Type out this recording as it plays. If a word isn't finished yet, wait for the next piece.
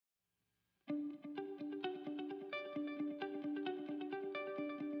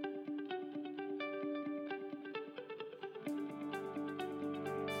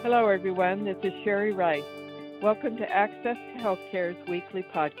Hello, everyone. This is Sherry Rice. Welcome to Access to Healthcare's weekly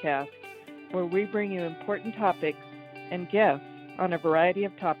podcast, where we bring you important topics and guests on a variety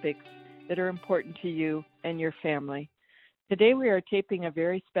of topics that are important to you and your family. Today, we are taping a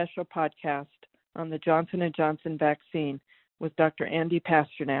very special podcast on the Johnson & Johnson vaccine with Dr. Andy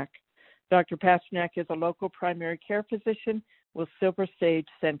Pasternak. Dr. Pasternak is a local primary care physician with Silver Sage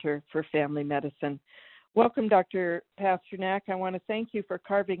Center for Family Medicine. Welcome, Dr. Pasternak. I want to thank you for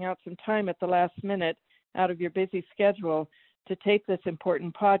carving out some time at the last minute out of your busy schedule to tape this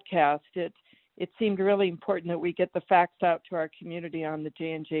important podcast. It seemed really important that we get the facts out to our community on the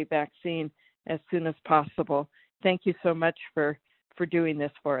J&J vaccine as soon as possible. Thank you so much for doing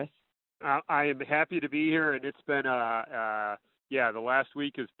this for us. I am happy to be here, and it's been the last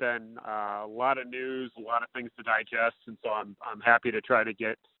week has been a lot of news, a lot of things to digest, and so I'm happy to try to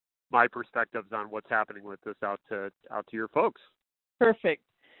get my perspectives on what's happening with this out to your folks. Perfect.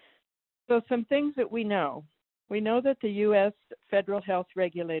 So some things that we know. We know that the U.S. federal health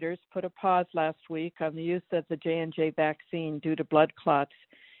regulators put a pause last week on the use of the J&J vaccine due to blood clots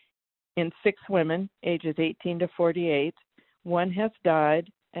in 6 women, ages 18 to 48. 1 has died,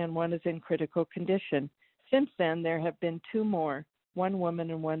 and 1 is in critical condition. Since then, there have been 2 more, 1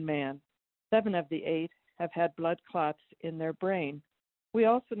 woman and 1 man. 7 of the 8 have had blood clots in their brain. We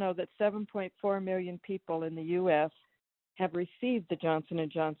also know that 7.4 million people in the U.S. have received the Johnson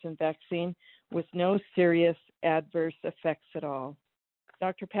 & Johnson vaccine with no serious adverse effects at all.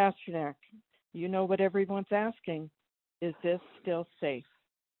 Dr. Pasternak, you know what everyone's asking. Is this still safe?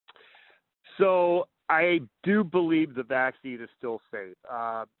 So I do believe the vaccine is still safe.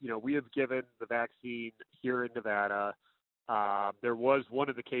 We have given the vaccine here in Nevada. There was one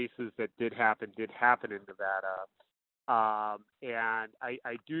of the cases that did happen in Nevada. And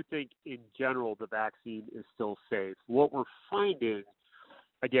I do think in general the vaccine is still safe. What we're finding,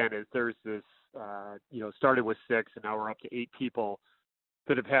 again, is there's this, started with 6 and now we're up to 8 people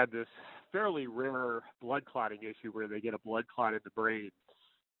that have had this fairly rare blood clotting issue where they get a blood clot in the brain.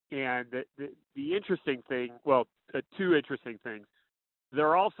 And the interesting thing, 2 interesting things,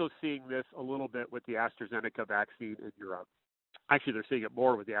 they're also seeing this a little bit with the AstraZeneca vaccine in Europe. Actually, they're seeing it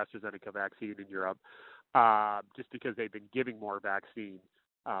more with the AstraZeneca vaccine in Europe. Just because they've been giving more vaccine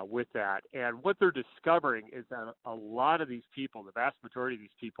with that. And what they're discovering is that a lot of these people, the vast majority of these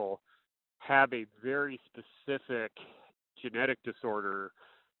people, have a very specific genetic disorder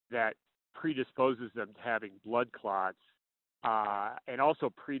that predisposes them to having blood clots and also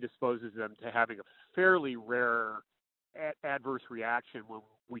predisposes them to having a fairly rare adverse reaction when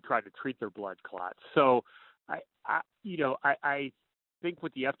we try to treat their blood clots. So I think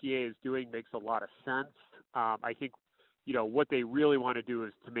what the FDA is doing makes a lot of sense. I think, what they really want to do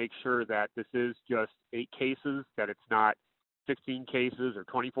is to make sure that this is just 8 cases, that it's not 16 cases or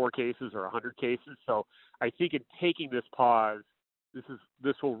 24 cases or 100 cases. So I think in taking this pause,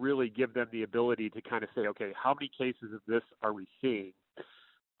 this will really give them the ability to kind of say, okay, how many cases of this are we seeing?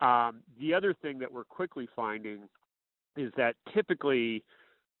 The other thing that we're quickly finding is that typically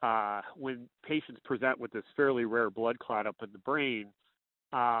when patients present with this fairly rare blood clot up in the brain,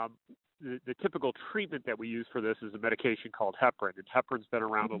 the typical treatment that we use for this is a medication called heparin, and heparin's been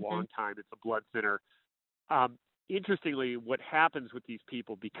around a long time. It's a blood thinner. Interestingly, what happens with these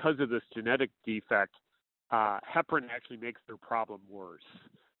people, because of this genetic defect, heparin actually makes their problem worse.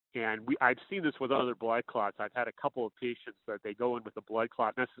 And I've seen this with other blood clots. I've had a couple of patients that they go in with a blood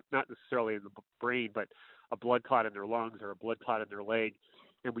clot, not necessarily in the brain, but a blood clot in their lungs or a blood clot in their leg,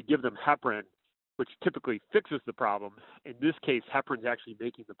 and we give them heparin, which typically fixes the problem. In this case, heparin's actually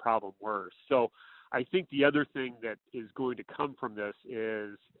making the problem worse. So I think the other thing that is going to come from this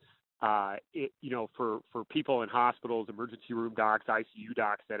is, for people in hospitals, emergency room docs, ICU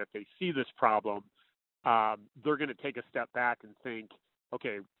docs, that if they see this problem, they're going to take a step back and think,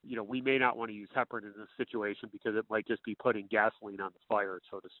 okay, we may not want to use heparin in this situation because it might just be putting gasoline on the fire,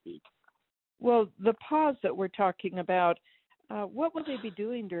 so to speak. Well, the pause that we're talking about, what will they be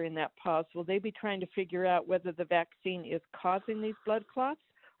doing during that pause? Will they be trying to figure out whether the vaccine is causing these blood clots,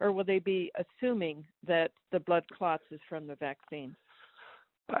 or will they be assuming that the blood clots is from the vaccine?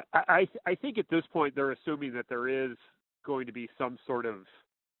 I think at this point they're assuming that there is going to be some sort of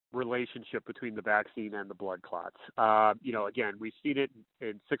relationship between the vaccine and the blood clots. Again, we've seen it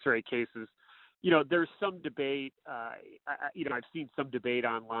in 6 or 8 cases. There's some debate. I've seen some debate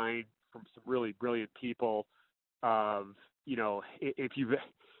online from some really brilliant people of, if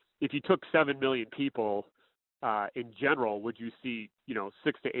you took 7 million people in general, would you see,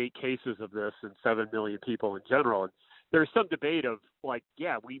 6 to 8 cases of this in 7 million people in general? And there's some debate of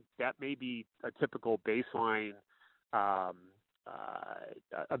that may be a typical baseline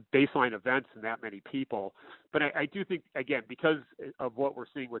baseline events in that many people. But I do think, again, because of what we're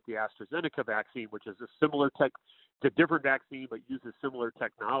seeing with the AstraZeneca vaccine, which is a similar it's a different vaccine but uses similar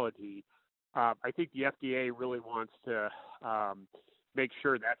technology, I think the FDA really wants to make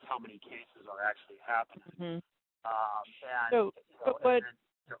sure that's how many cases are actually happening.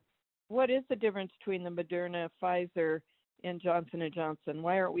 What is the difference between the Moderna, Pfizer, and Johnson & Johnson?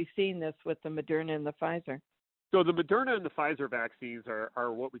 Why aren't we seeing this with the Moderna and the Pfizer? So the Moderna and the Pfizer vaccines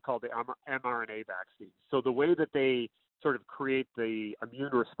are what we call the mRNA vaccines. So the way that they sort of create the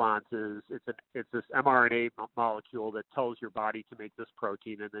immune response is it's this mRNA molecule that tells your body to make this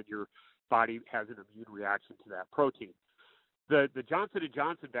protein, and then your body has an immune reaction to that protein. The Johnson &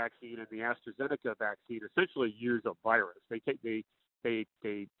 Johnson vaccine and the AstraZeneca vaccine essentially use a virus. It's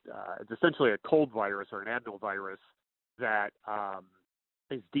essentially a cold virus or an adenovirus that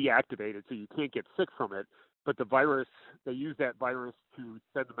is deactivated, so you can't get sick from it. But the virus, they use that virus to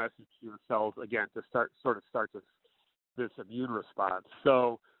send the message to your cells again to start this immune response.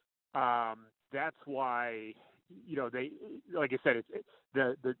 So that's why, they, like I said,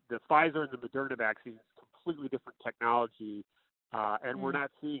 the Pfizer and the Moderna vaccines completely different technology, and we're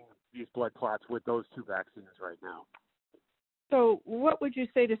not seeing these blood clots with those two vaccines right now. So what would you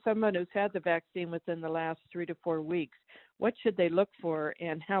say to someone who's had the vaccine within the last 3 to 4 weeks? What should they look for,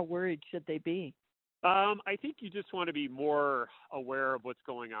 and how worried should they be? I think you just want to be more aware of what's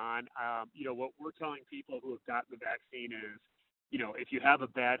going on. What we're telling people who have gotten the vaccine is, if you have a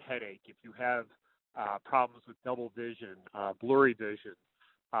bad headache, if you have problems with double vision, blurry vision,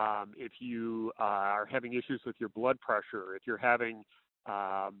 if you are having issues with your blood pressure, if you're having,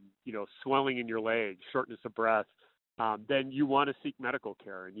 swelling in your legs, shortness of breath, then you want to seek medical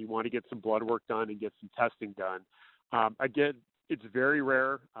care and you want to get some blood work done and get some testing done. Again, it's very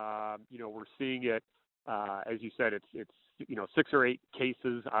rare. We're seeing it, as you said, it's 6 or 8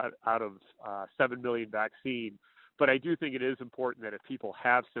 cases out of 7 million vaccine. But I do think it is important that if people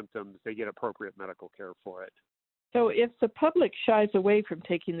have symptoms, they get appropriate medical care for it. So if the public shies away from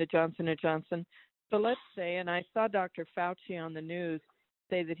taking the Johnson & Johnson, so let's say, and I saw Dr. Fauci on the news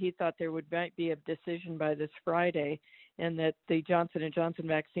say that he thought there might be a decision by this Friday and that the Johnson & Johnson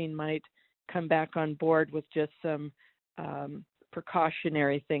vaccine might come back on board with just some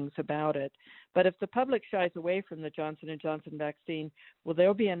precautionary things about it. But if the public shies away from the Johnson & Johnson vaccine, will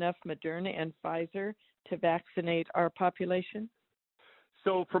there be enough Moderna and Pfizer to vaccinate our population?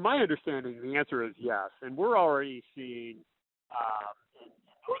 So from my understanding, the answer is yes. And we're already seeing, in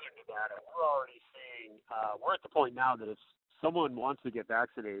northern Nevada, we're at the point now that if someone wants to get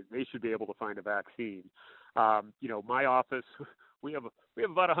vaccinated, they should be able to find a vaccine. My office, we have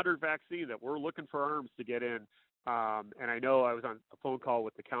about 100 vaccines that we're looking for arms to get in. And I know I was on a phone call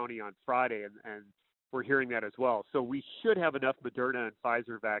with the county on Friday, and we're hearing that as well. So we should have enough Moderna and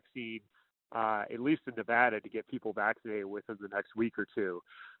Pfizer vaccine, at least in Nevada, to get people vaccinated within the next week or two.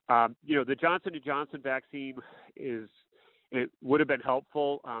 The Johnson & Johnson vaccine it would have been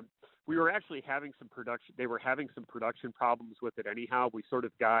helpful. We were actually having some production. They were having some production problems with it anyhow. We sort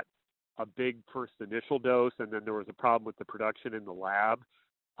of got a big first initial dose, and then there was a problem with the production in the lab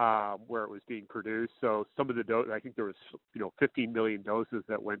where it was being produced. So some of the I think there was 15 million doses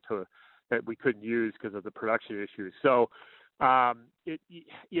that that we couldn't use because of the production issues. So it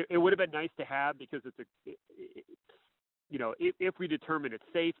would have been nice to have, because if we determine it's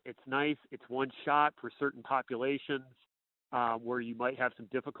safe, it's nice, it's one shot for certain populations where you might have some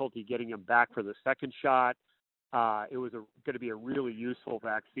difficulty getting them back for the second shot. It was going to be a really useful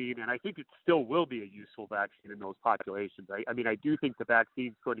vaccine, and I think it still will be a useful vaccine in those populations. I do think the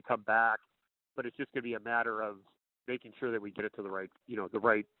vaccine's going to come back, but it's just going to be a matter of making sure that we get it to the right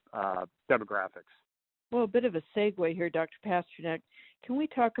demographics. Well, a bit of a segue here, Dr. Pasternak. Can we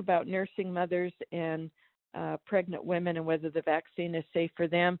talk about nursing mothers and pregnant women and whether the vaccine is safe for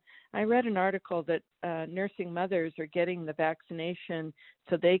them? I read an article that nursing mothers are getting the vaccination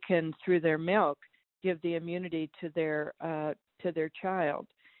so they can, through their milk, give the immunity to their child.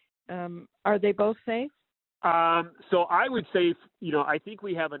 Are they both safe? So I would say, I think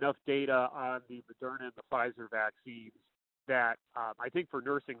we have enough data on the Moderna and the Pfizer vaccines that I think for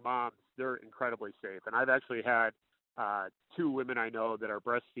nursing moms, they're incredibly safe. And I've actually had 2 women I know that are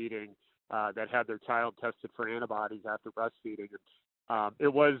breastfeeding that had their child tested for antibodies after breastfeeding. And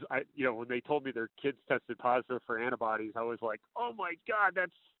it was, when they told me their kids tested positive for antibodies, I was like, oh my God,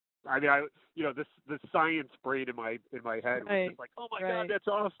 the science brain in my head was just like, oh my God, that's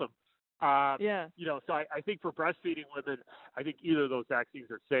awesome. So I think for breastfeeding women, I think either of those vaccines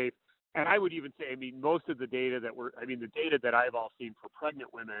are safe. And I would even say, most of the data the data that I've all seen for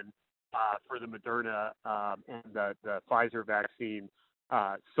pregnant women for the Moderna and the Pfizer vaccine.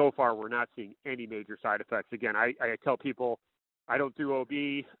 So far, we're not seeing any major side effects. Again, I tell people I don't do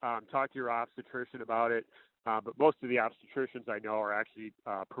OB. Talk to your obstetrician about it. But most of the obstetricians I know are actually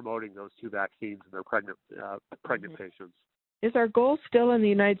promoting those two vaccines in their pregnant patients. Is our goal still in the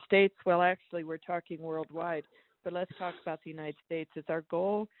United States? Well, actually, we're talking worldwide, but let's talk about the United States. Is our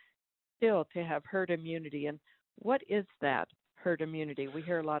goal still to have herd immunity? And what is that herd immunity? We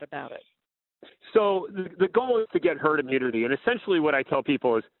hear a lot about it. So the goal is to get herd immunity. And essentially what I tell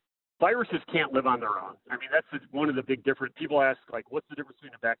people is viruses can't live on their own. I mean, that's one of the big difference. People ask, like, what's the difference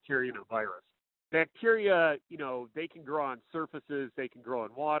between a bacteria and a virus? Bacteria, they can grow on surfaces, they can grow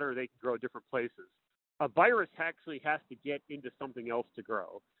in water, they can grow different places. A virus actually has to get into something else to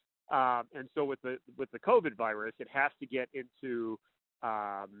grow. And so with the COVID virus, it has to get into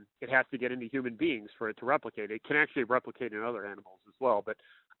human beings for it to replicate. It can actually replicate in other animals as well. But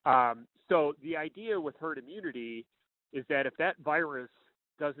so the idea with herd immunity is that if that virus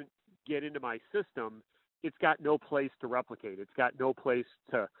doesn't get into my system, it's got no place to replicate. It's got no place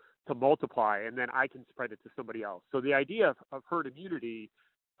to multiply, and then I can spread it to somebody else. So the idea of herd immunity,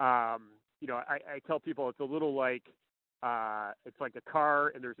 I tell people it's a little like it's like a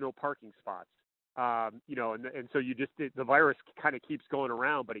car and there's no parking spots. And so the virus kind of keeps going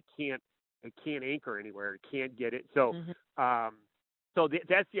around, but it can't anchor anywhere. It can't get it. So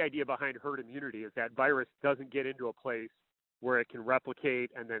that's the idea behind herd immunity, is that virus doesn't get into a place where it can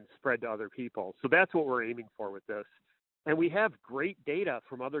replicate and then spread to other people. So that's what we're aiming for with this. And we have great data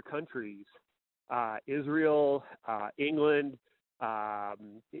from other countries, Israel, England,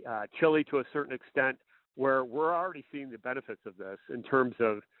 Chile to a certain extent, where we're already seeing the benefits of this in terms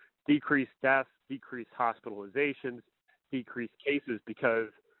of decreased deaths, decreased hospitalizations, decreased cases, because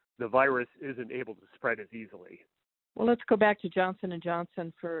the virus isn't able to spread as easily. Well, let's go back to Johnson &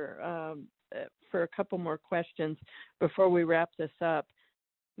 Johnson for a couple more questions before we wrap this up.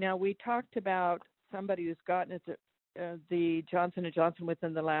 Now, we talked about somebody who's gotten the Johnson & Johnson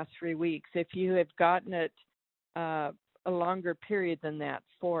within the last 3 weeks. If you have gotten it a longer period than that,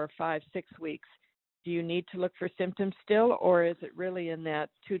 4 or 5, 6 weeks, do you need to look for symptoms still, or is it really in that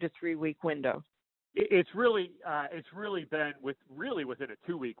 2 to 3 week window? It's really been within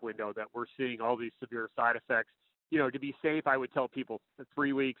a 2-week window that we're seeing all these severe side effects. To be safe, I would tell people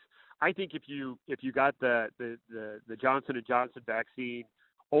 3 weeks. I think if you got the Johnson & Johnson vaccine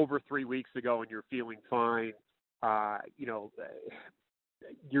over 3 weeks ago and you're feeling fine,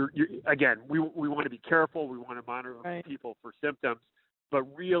 you're again, we want to be careful. We want to monitor people for symptoms, but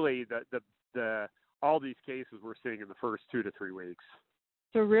really the all these cases we're seeing in the first 2 to 3 weeks.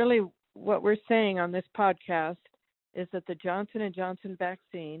 So really what we're saying on this podcast is that the Johnson & Johnson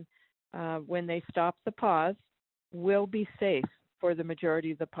vaccine, when they stop the pause, will be safe for the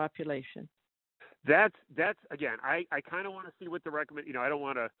majority of the population. That's again, I kind of want to see what the recommend. I don't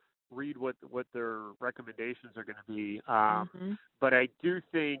want to read what their recommendations are going to be. But I do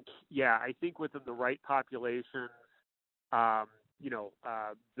think, I think within the right populations,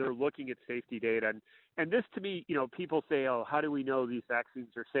 they're looking at safety data. And this to me, people say, oh, how do we know these vaccines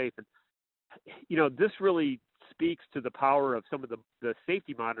are safe? And, this really speaks to the power of some of the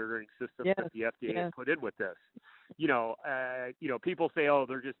safety monitoring systems that the FDA has put in with this. People say, oh,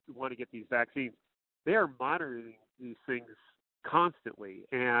 they just want to get these vaccines. They are monitoring these things constantly.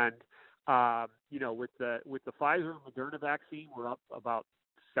 And, with the Pfizer and Moderna vaccine, we're up about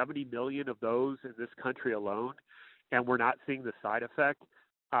 70 million of those in this country alone, and we're not seeing the side effect.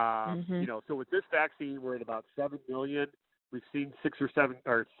 So with this vaccine, we're at about 7 million. We've seen 6 to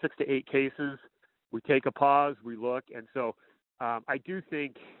 8 cases. We take a pause, we look. And so I do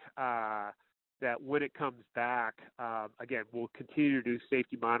think that when it comes back, again, we'll continue to do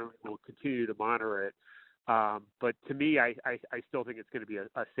safety monitoring. We'll continue to monitor it. But to me, I still think it's going to be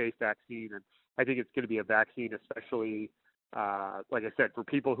a safe vaccine. And I think it's going to be a vaccine, especially, like I said, for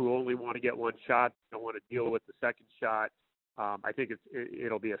people who only want to get one shot, don't want to deal with the second shot. I think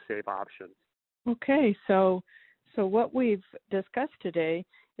it'll be a safe option. Okay, so what we've discussed today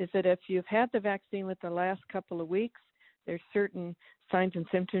is that if you've had the vaccine with the last couple of weeks, there's certain signs and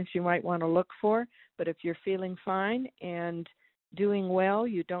symptoms you might want to look for. But if you're feeling fine and doing well,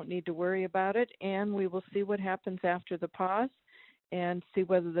 you don't need to worry about it. And we will see what happens after the pause and see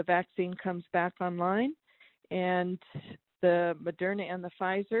whether the vaccine comes back online. And the Moderna and the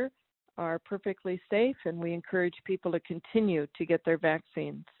Pfizer are perfectly safe, and we encourage people to continue to get their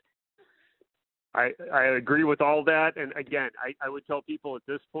vaccines. I agree with all that. And again, I would tell people at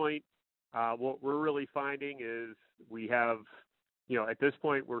this point, what we're really finding is we have, at this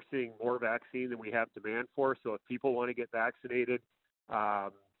point, we're seeing more vaccine than we have demand for. So if people want to get vaccinated,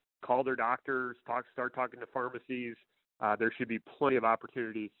 call their doctors, start talking to pharmacies. There should be plenty of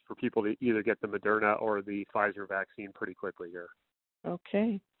opportunities for people to either get the Moderna or the Pfizer vaccine pretty quickly here.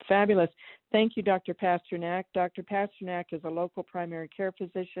 Okay, fabulous. Thank you, Dr. Pasternak. Dr. Pasternak is a local primary care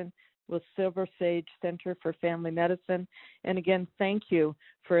physician with Silver Sage Center for Family Medicine. And again, thank you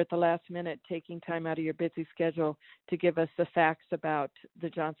for at the last minute taking time out of your busy schedule to give us the facts about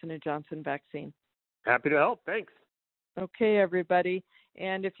the Johnson & Johnson vaccine. Happy to help. Thanks. Okay, everybody.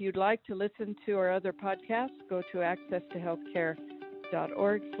 And if you'd like to listen to our other podcasts, go to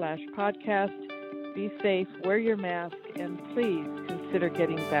accesstohealthcare.org/podcast. Be safe, wear your mask, and please consider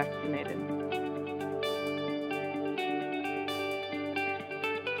getting vaccinated.